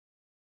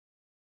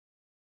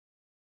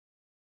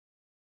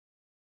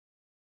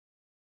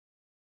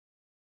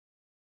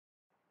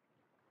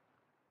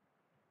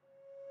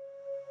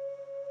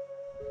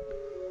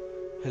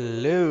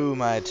Hello,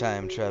 my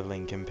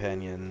time-traveling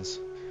companions,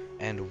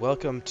 and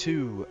welcome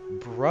to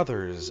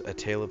Brothers, A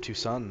Tale of Two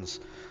Sons.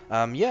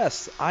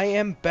 Yes, I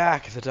am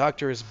back. The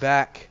Doctor is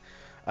back.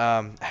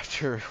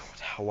 After,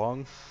 how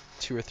long?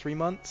 2 or 3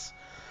 months?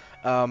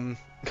 Um,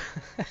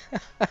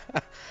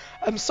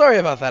 I'm sorry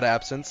about that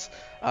absence.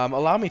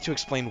 Allow me to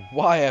explain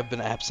why I've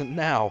been absent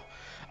now.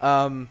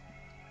 Um,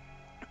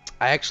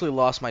 I actually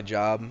lost my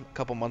job a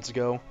couple months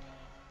ago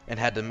and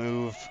had to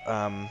move,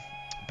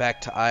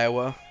 back to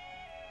Iowa,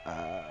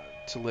 uh,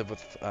 to live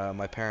with,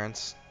 my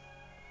parents,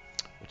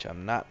 which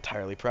I'm not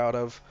entirely proud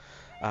of,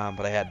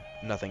 but I had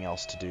nothing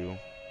else to do.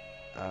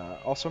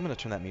 Also, I'm going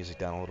to turn that music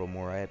down a little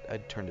more. I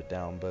turned it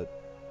down, but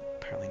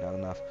apparently not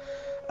enough.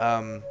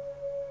 Um,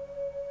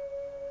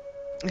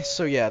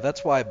 so yeah,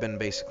 that's why I've been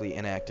basically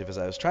inactive, as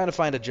I was trying to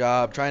find a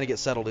job, trying to get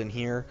settled in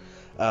here,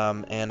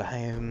 and I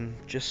am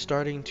just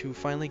starting to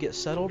finally get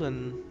settled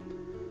and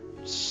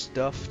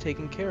stuff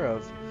taken care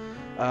of.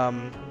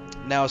 Um,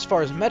 Now, as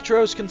far as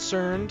Metro is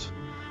concerned,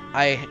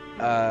 I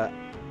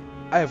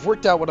I have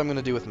worked out what I'm going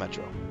to do with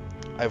Metro.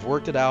 I've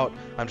worked it out.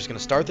 I'm just going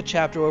to start the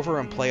chapter over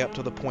and play up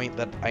to the point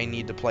that I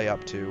need to play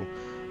up to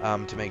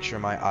make sure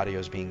my audio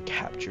is being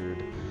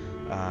captured.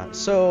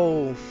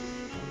 So,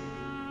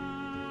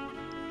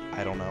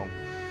 I don't know.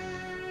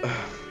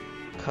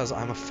 Because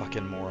I'm a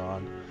fucking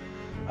moron.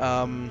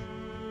 Um,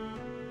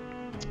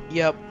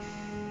 yep.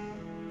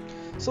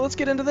 So let's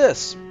get into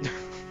this.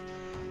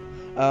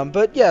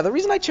 But yeah, the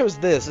reason I chose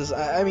this is,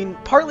 I mean,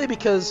 partly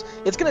because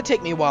it's going to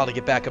take me a while to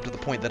get back up to the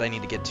point that I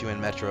need to get to in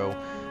Metro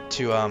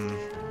to,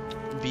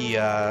 be,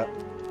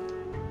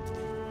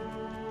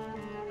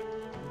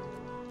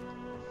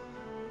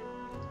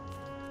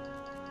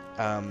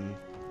 um,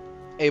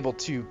 able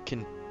to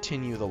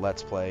continue the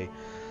Let's Play.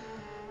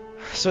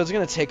 So it's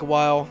going to take a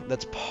while.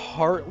 That's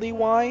partly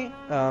why.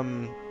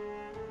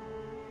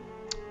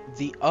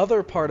 The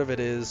other part of it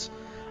is,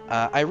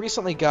 I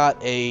recently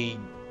got a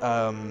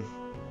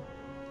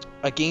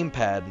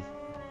gamepad,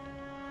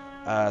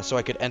 so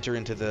I could enter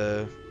into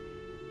the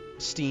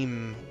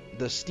Steam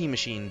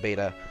Machine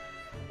beta,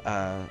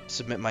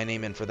 submit my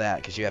name in for that,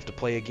 because you have to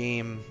play a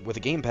game with a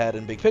gamepad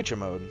in big picture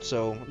mode.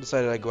 So I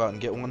decided I'd go out and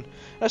get one. And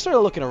I started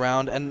looking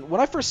around, and when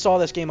I first saw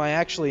this game, I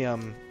actually,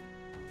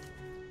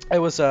 I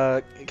was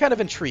kind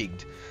of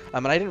intrigued.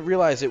 And I didn't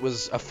realize it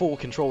was a full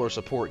controller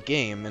support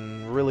game,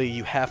 and really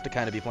you have to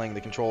kind of be playing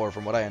the controller,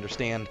 from what I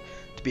understand,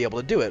 to be able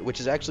to do it, which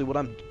is actually what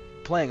I'm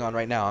playing on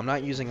right now. I'm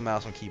not using a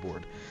mouse and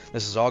keyboard.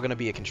 This is all going to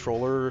be a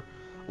controller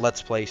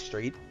Let's Play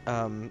straight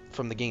from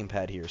the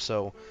gamepad here,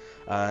 so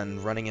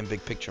and running in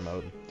big picture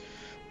mode.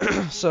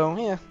 So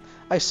yeah,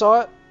 I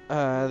saw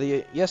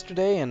it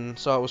yesterday and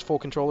saw it was full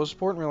controller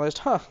support and realized,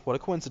 huh, what a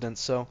coincidence.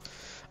 So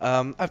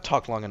I've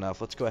talked long enough.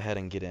 Let's go ahead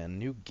and get in.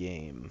 New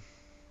game.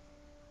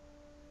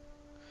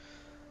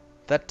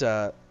 That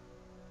the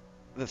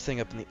thing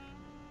up in the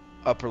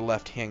upper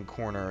left-hand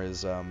corner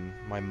is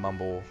my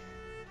mumble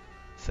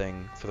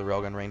thing for the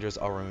Railgun Rangers.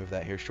 I'll remove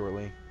that here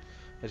shortly.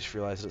 I just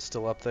realized it's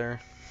still up there.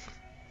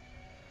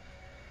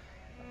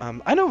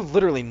 I know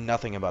literally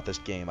nothing about this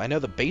game. I know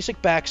the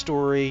basic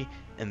backstory,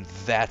 and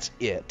that's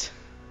it.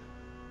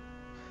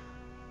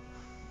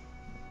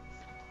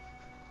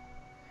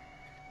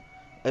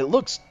 It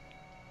looks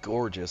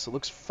gorgeous. It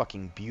looks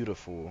fucking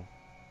beautiful.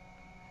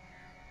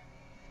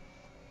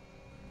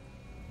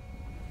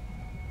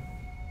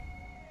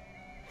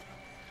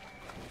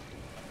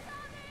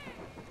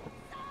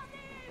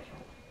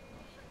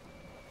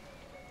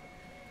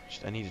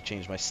 I need to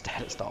change my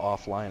status to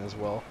offline as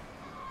well.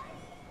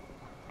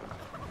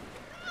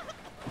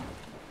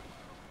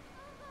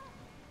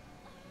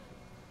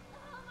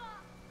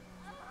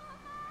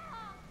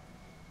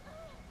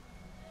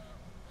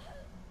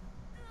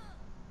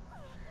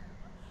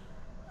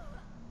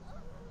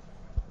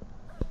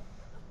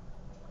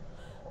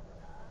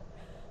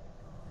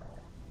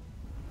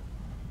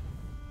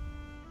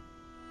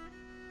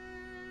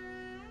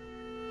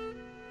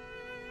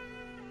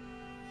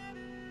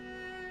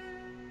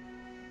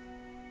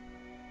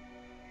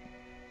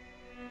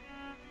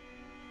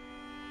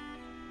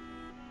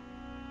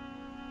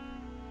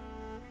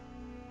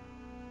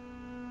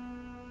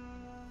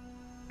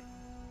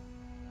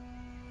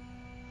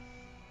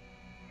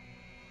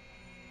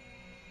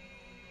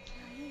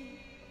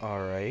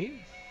 Alright.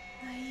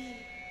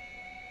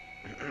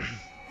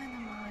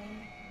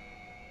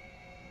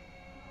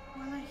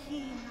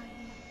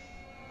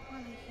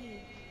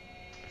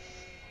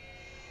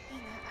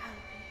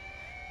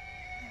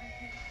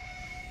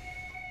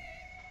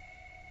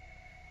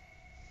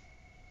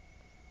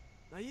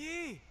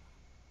 Nai!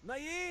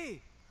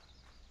 Nai!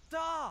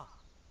 Ata!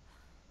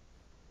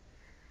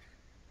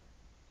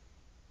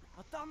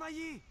 Ata,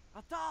 Nai!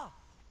 Ata!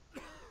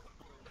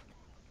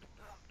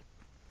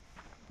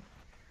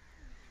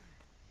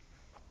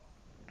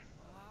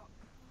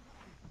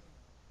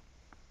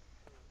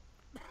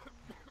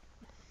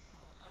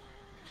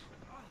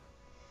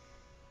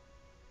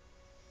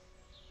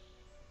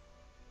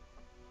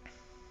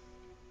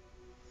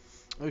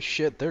 Oh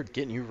shit, they're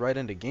getting you right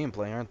into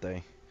gameplay, aren't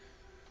they?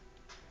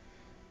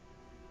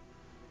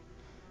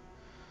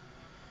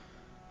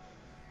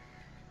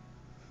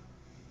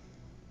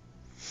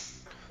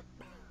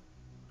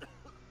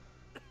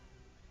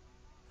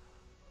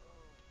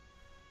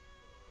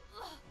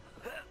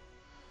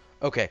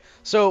 Okay,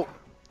 so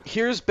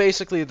here's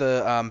basically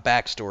the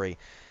backstory.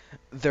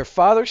 Their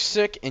father's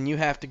sick, and you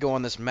have to go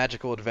on this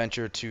magical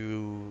adventure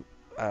to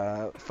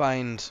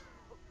find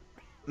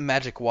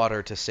magic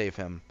water to save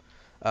him.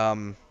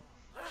 Um,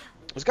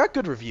 it's got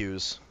good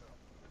reviews.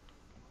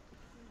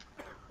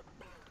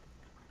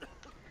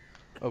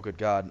 Oh, good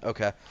God.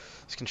 Okay.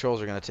 These controls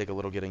are going to take a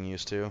little getting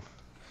used to.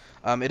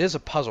 It is a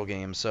puzzle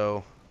game,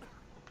 so...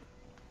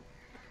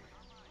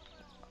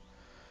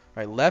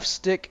 Alright, left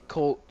stick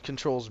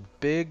controls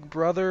Big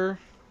Brother.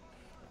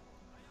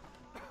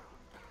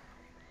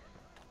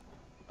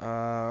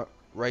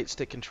 Right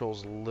stick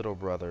controls Little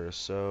Brother,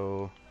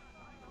 so...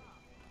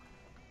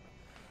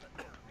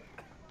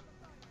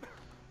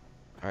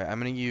 Alright, I'm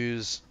going to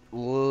use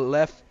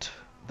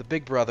the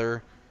Big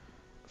Brother,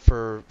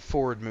 for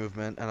forward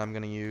movement, and I'm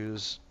going to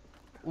use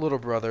Little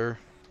Brother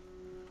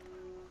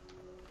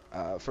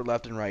for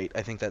left and right.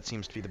 I think that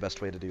seems to be the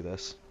best way to do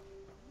this.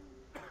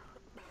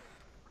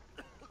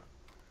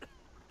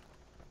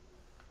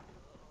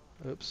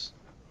 Oops.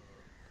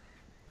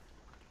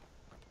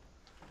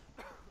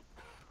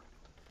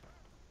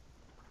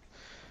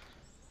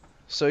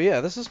 So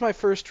yeah, this is my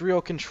first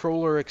real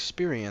controller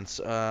experience,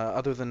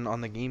 other than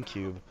on the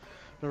GameCube.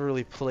 I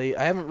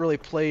haven't really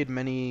played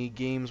many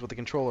games with a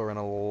controller in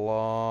a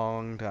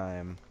long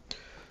time.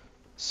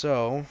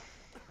 So,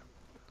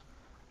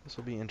 this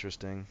will be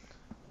interesting.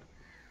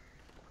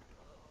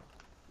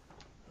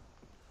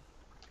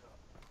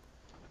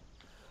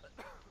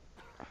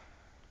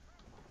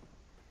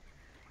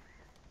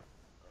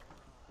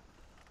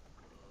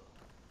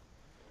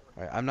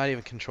 Alright, I'm not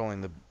even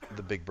controlling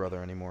the Big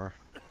Brother anymore.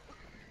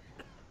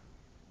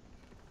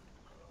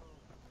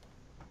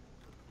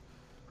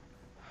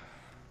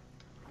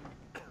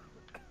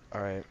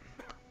 Alright,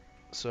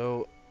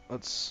 so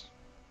let's...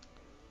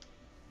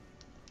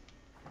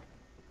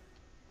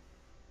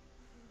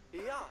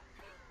 Yeah.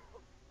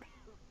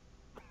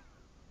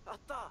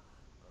 Atta.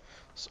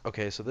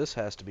 Okay, so this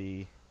has to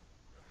be...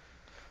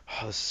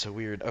 Oh, this is so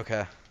weird.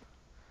 Okay.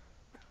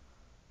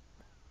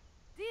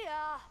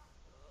 Dia.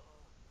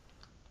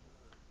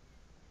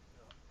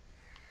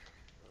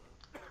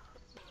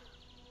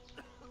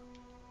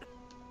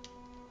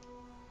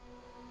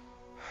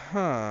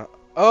 Huh.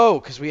 Oh,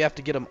 because we have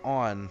to get them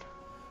on.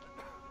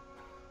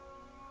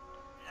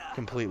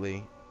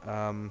 Completely.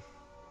 Now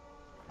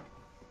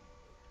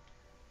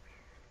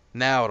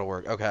it'll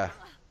work. Okay.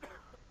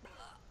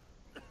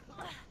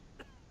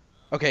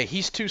 Okay,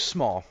 he's too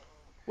small.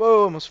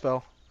 Whoa, almost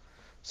fell.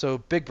 So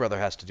Big Brother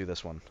has to do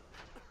this one.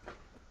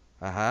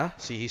 Uh-huh.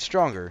 See, he's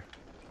stronger.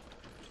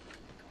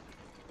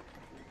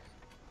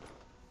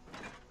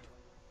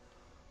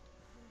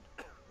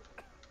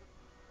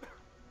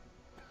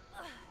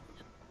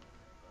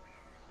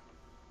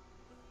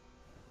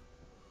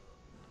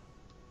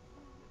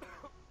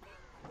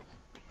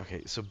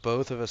 Okay, so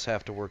both of us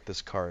have to work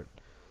this cart.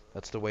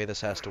 That's the way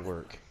this has to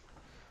work.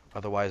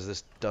 Otherwise,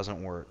 this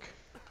doesn't work.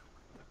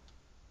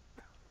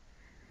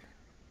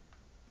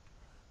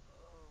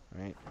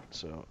 Right,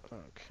 so,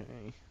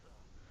 okay.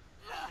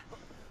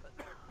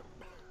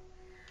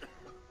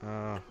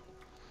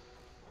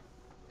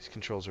 These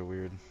controls are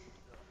weird.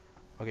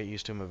 I'll get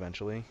used to them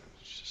eventually.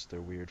 It's just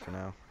they're weird for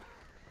now.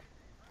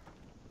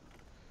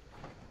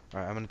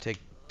 Alright, I'm gonna take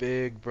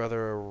Big Brother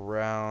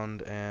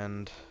around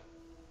and...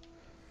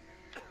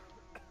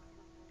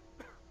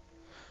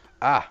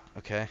 Ah!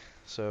 Okay,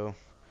 so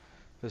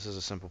this is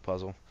a simple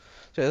puzzle.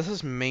 So yeah, this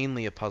is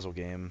mainly a puzzle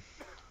game.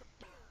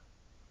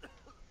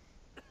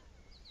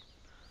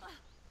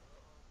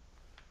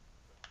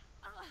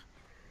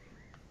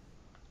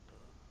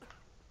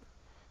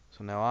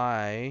 So now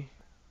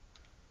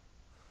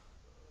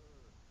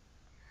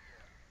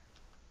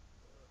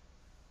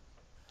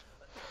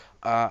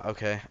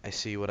okay, I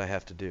see what I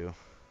have to do. I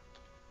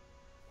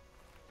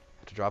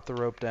have to drop the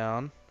rope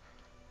down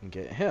and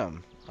get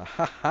him.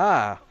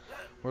 Ha!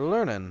 We're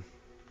learning.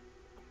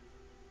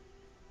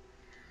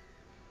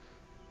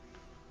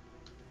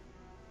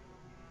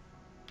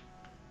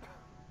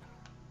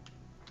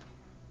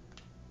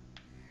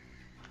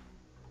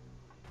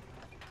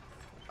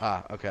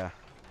 Ah, okay.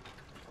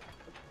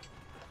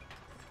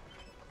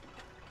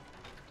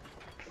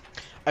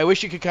 I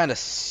wish you could kind of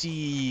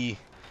see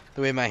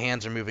the way my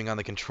hands are moving on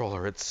the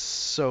controller. It's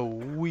so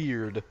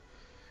weird.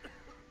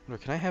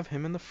 Can I have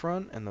him in the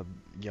front and the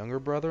younger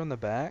brother in the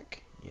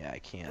back? Yeah, I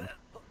can.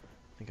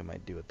 I think I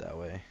might do it that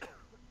way.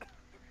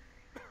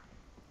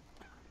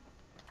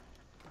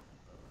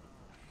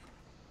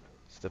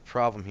 So the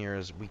problem here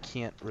is we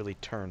can't really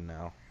turn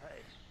now.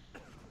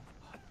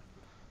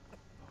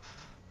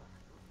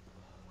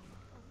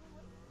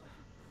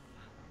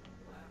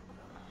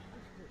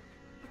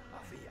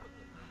 Afia.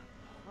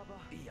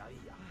 Iya,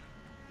 iya.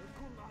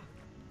 Kunna.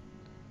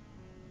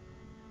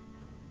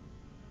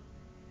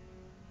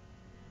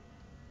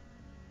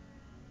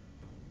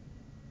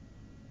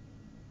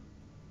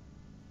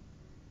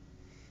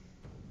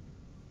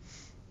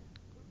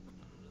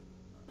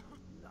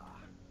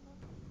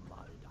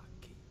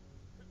 Maldaki.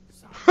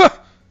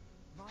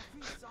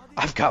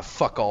 I've got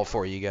fuck all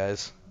for you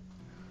guys.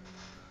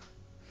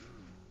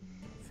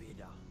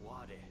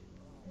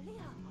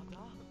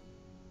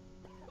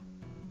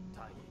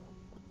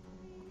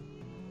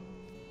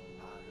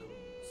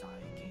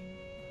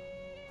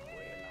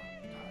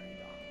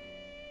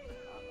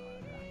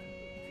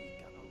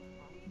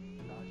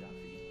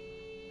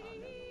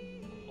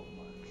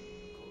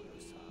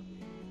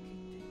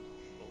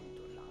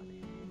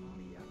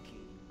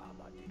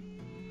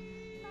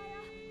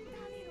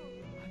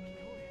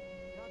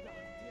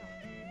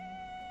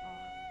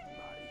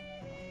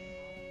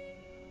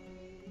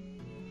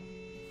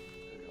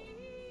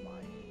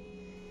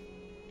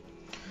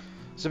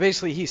 So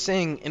basically, he's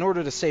saying in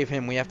order to save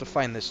him, we have to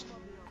find this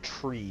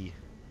tree.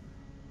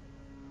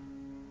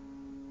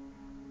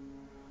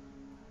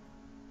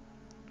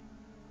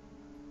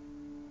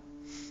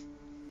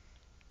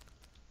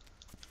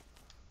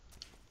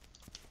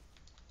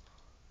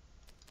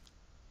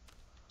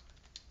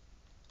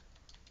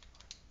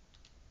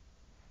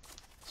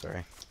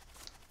 Sorry.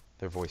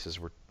 Their voices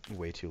were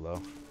way too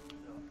low.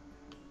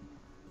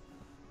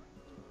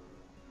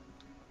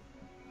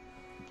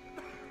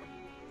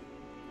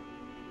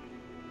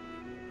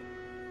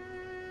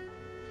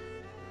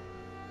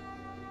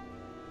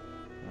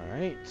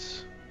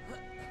 Alright.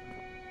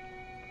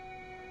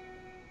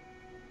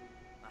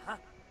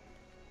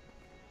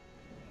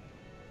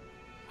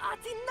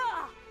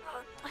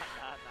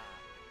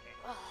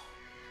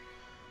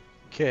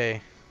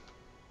 Okay.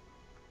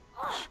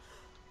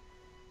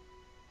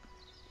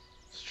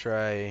 Let's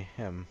try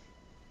him.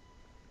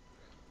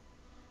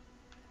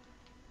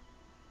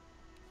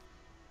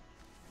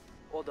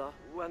 Oda,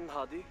 when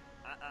hadi?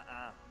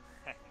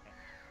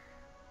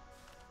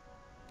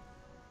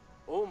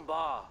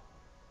 Umba.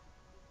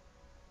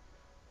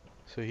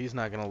 So he's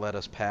not going to let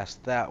us pass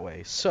that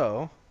way.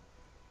 So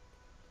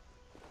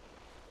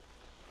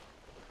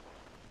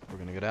we're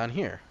going to go down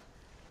here.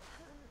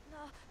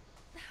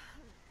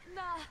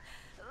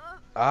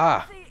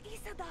 Ah!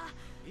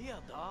 Iya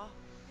da.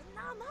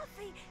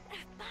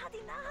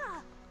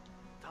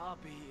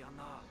 Tabi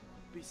ana.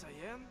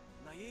 Bisayen?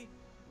 Nai?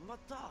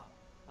 Mata?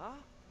 Ah?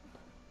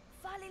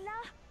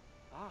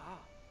 Ah.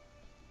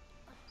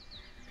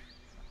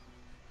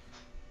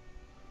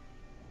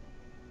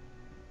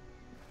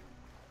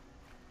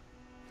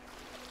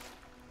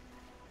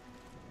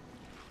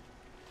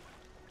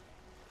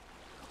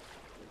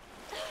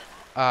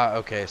 Ah,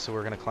 okay, so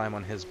we're going to climb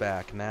on his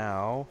back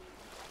now.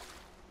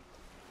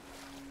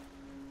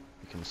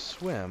 We can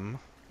swim.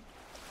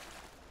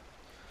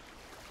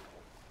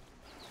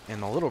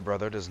 And the little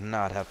brother does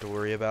not have to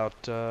worry about,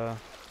 oh,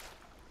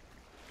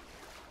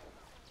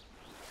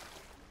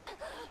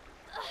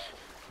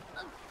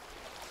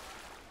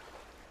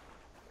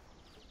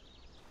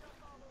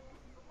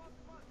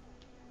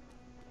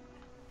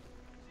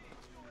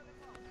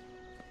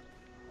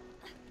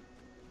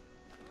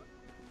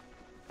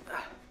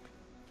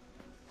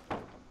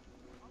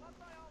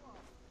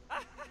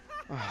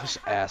 this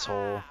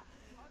asshole.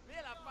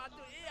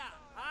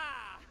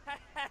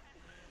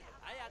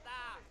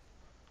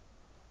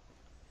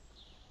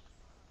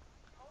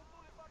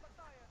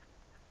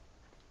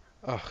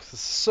 Oh, this is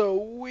so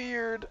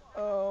weird.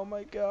 Oh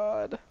my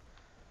god.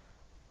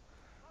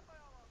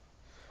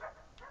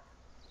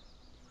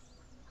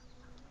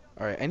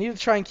 Alright, I need to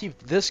try and keep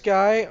this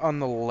guy on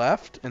the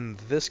left and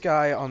this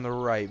guy on the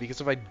right, because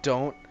if I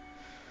don't,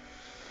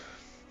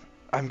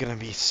 I'm gonna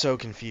be so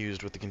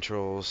confused with the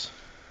controls.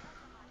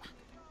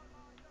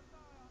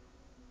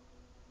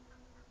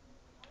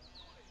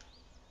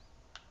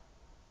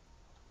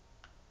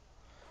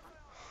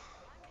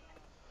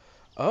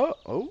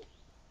 Oh,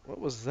 what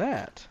was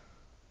that?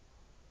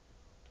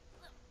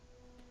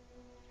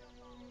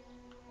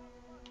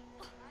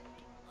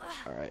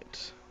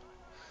 Alright.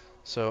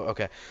 So,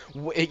 okay.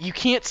 You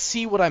can't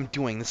see what I'm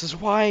doing. This is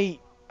why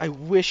I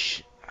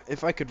wish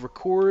if I could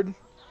record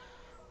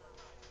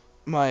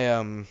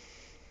my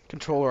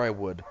controller, I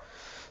would.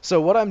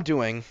 So what I'm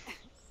doing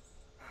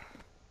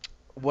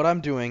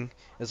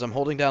is I'm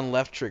holding down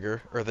left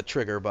trigger, or the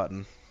trigger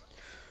button,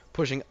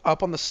 pushing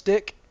up on the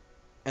stick,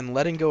 and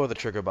letting go of the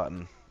trigger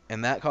button.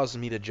 And that causes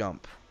me to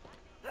jump.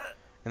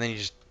 And then you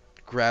just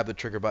grab the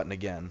trigger button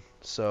again.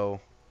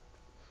 So,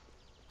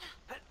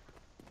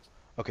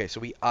 okay, so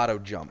we auto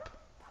jump.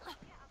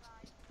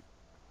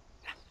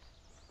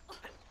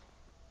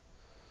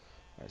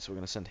 Alright, so we're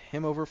going to send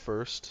him over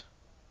first.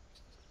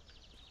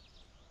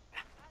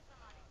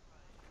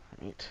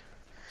 Right.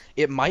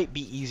 It might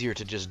be easier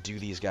to just do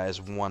these guys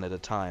one at a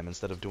time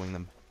instead of doing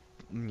them,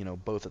 you know,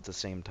 both at the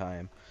same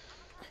time.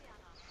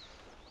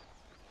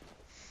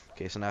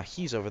 Okay, so now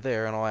he's over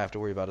there, and all I have to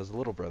worry about is the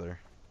little brother.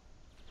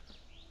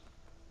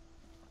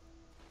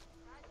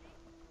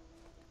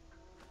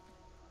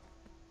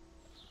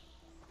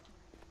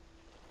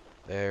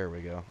 There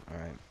we go.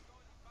 Alright.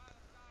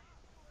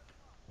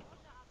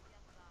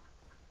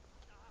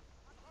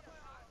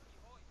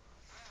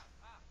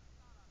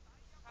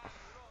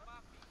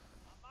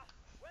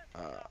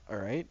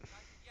 Alright.